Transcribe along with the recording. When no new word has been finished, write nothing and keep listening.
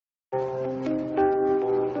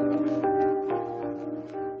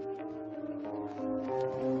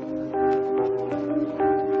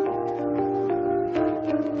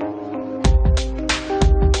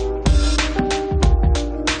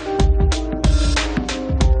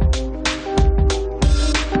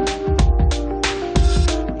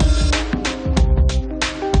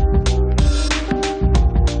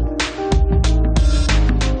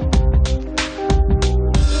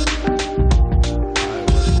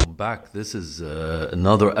back. This is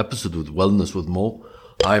another episode with Wellness with Mo.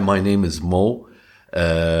 Hi, my name is Mo.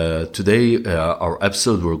 Today, our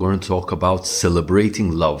episode, we're going to talk about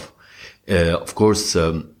celebrating love. Of course,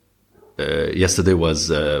 yesterday was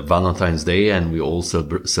Valentine's Day, and we all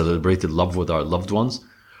celebrated love with our loved ones.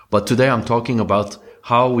 But today, I'm talking about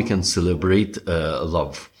how we can celebrate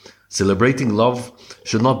love. Celebrating love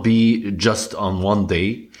should not be just on one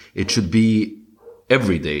day. It should be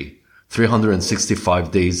every day,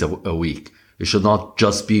 365 days a week. It should not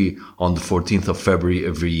just be on the 14th of February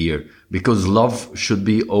every year, because love should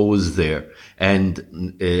be always there. And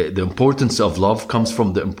the importance of love comes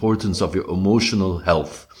from the importance of your emotional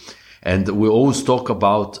health. And we always talk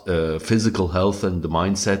about physical health and the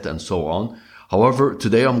mindset and so on. However,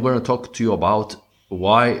 today I'm going to talk to you about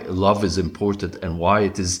why love is important and why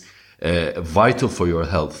it is vital for your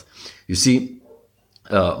health. You see,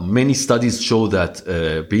 many studies show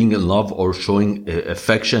that being in love or showing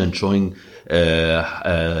affection and showing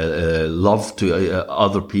love to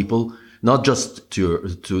other people, not just to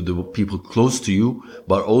the people close to you,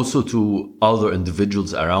 but also to other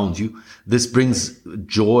individuals around you, this brings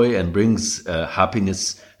joy and brings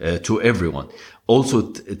happiness to everyone.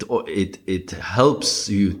 Also, it helps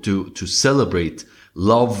you to celebrate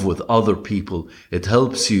love with other people. It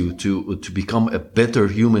helps you to become a better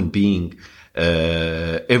human being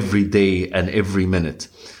every day and every minute.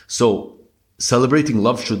 So celebrating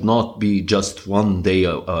love should not be just one day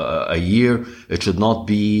a year. It should not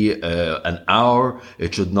be an hour.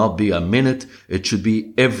 It should not be a minute. It should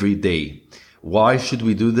be every day. Why should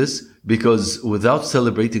we do this? Because without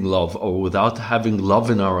celebrating love or without having love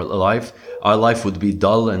in our life would be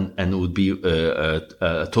dull and would be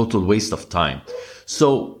a total waste of time.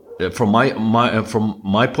 So from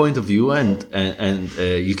my point of view, and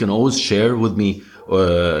you can always share with me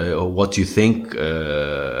what you think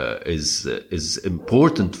is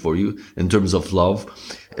important for you in terms of love.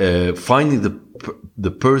 Finding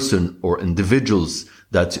the person or individuals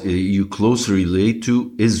that you closely relate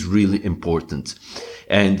to is really important.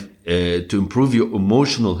 And to improve your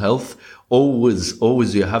emotional health,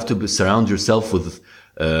 always you have to surround yourself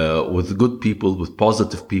with good people, with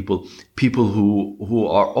positive people, people who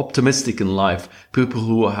are optimistic in life, people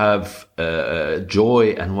who have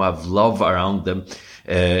joy and who have love around them.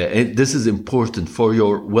 And this is important for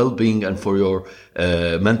your well-being and for your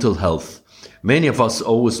mental health. Many of us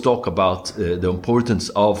always talk about the importance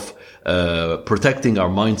of protecting our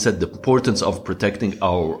mindset, the importance of protecting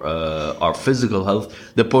our physical health,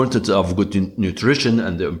 the importance of good nutrition,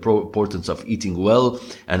 and the importance of eating well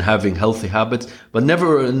and having healthy habits. But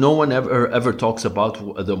no one ever talks about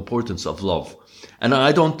the importance of love. And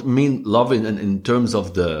I don't mean love in terms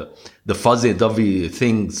of the fuzzy-dovey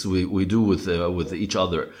things we do with each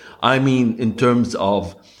other. I mean in terms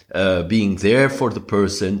of being there for the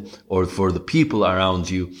person or for the people around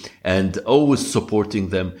you, and always supporting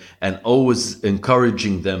them and always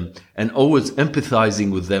encouraging them and always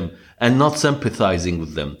empathizing with them and not sympathizing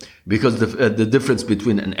with them, because the difference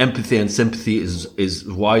between an empathy and sympathy is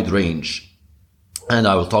wide range. And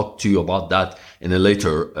I will talk to you about that in a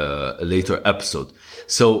later episode.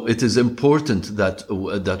 So it is important that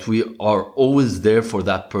we are always there for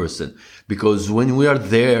that person, because when we are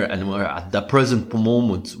there and we're at the present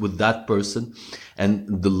moment with that person,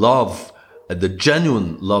 and the love, the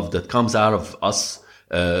genuine love that comes out of us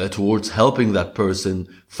towards helping that person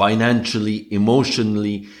financially,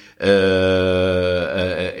 emotionally,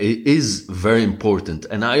 is very important.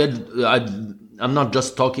 And I'm not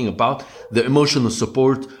just talking about the emotional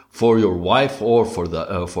support for your wife or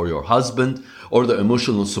for your husband, or the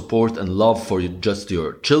emotional support and love for just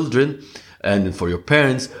your children and for your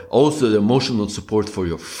parents. Also the emotional support for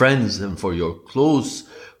your friends and for your close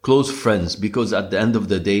friends, because at the end of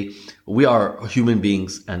the day, we are human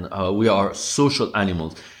beings and we are social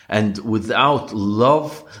animals. And without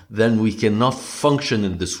love, then we cannot function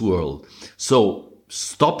in this world. So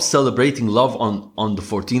stop celebrating love on the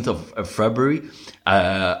 14th of February.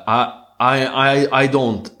 I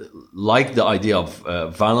don't like the idea of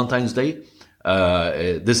Valentine's Day.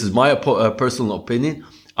 This is my personal opinion.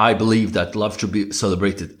 I believe that love should be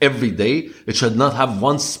celebrated every day. It should not have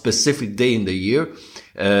one specific day in the year.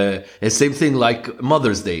 Same thing like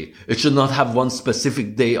Mother's Day. It should not have one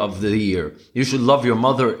specific day of the year. You should love your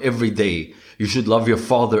mother every day. You should love your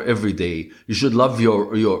father every day. You should love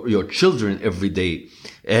your children every day.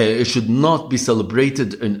 It should not be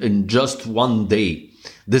celebrated in just one day.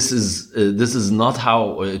 This is not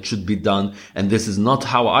how it should be done, and this is not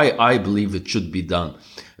how I believe it should be done.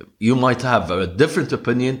 You might have a different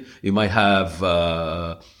opinion. You might have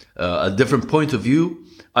a different point of view.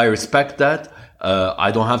 I respect that.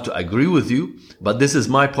 I don't have to agree with you, but this is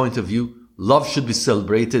my point of view. Love should be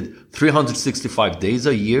celebrated 365 days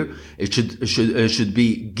a year. It should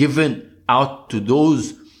be given out to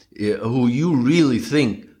those who you really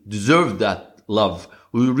think deserve that love,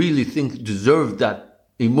 who you really think deserve that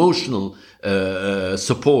emotional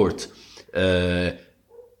support.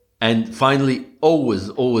 And finally,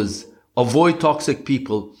 always avoid toxic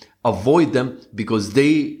people. Avoid them, because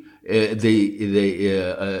they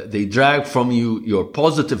drag from you your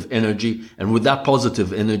positive energy, and with that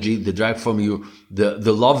positive energy, they drag from you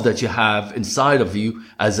the love that you have inside of you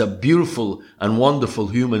as a beautiful and wonderful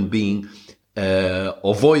human being.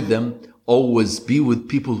 Avoid them. Always be with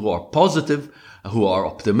people who are positive, who are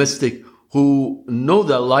optimistic, who know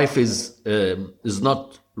that life is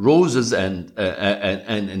not roses and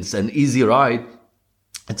it's an easy ride.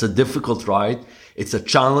 It's a difficult ride. It's a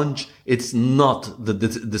challenge. It's not the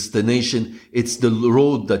destination. It's the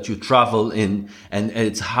road that you travel in, and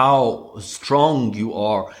it's how strong you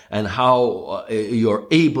are and how you're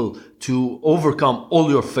able to overcome all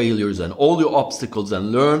your failures and all your obstacles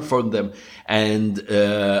and learn from them, and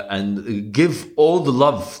give all the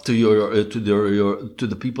love to to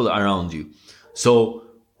the people around you. So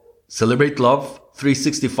celebrate love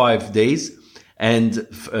 365 days. And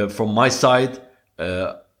from my side,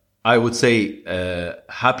 I would say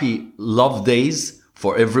happy love days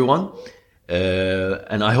for everyone.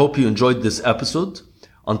 And I hope you enjoyed this episode.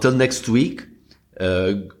 Until next week,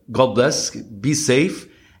 God bless, be safe,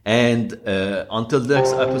 and until the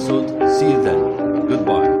next episode, see you then.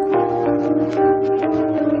 Goodbye.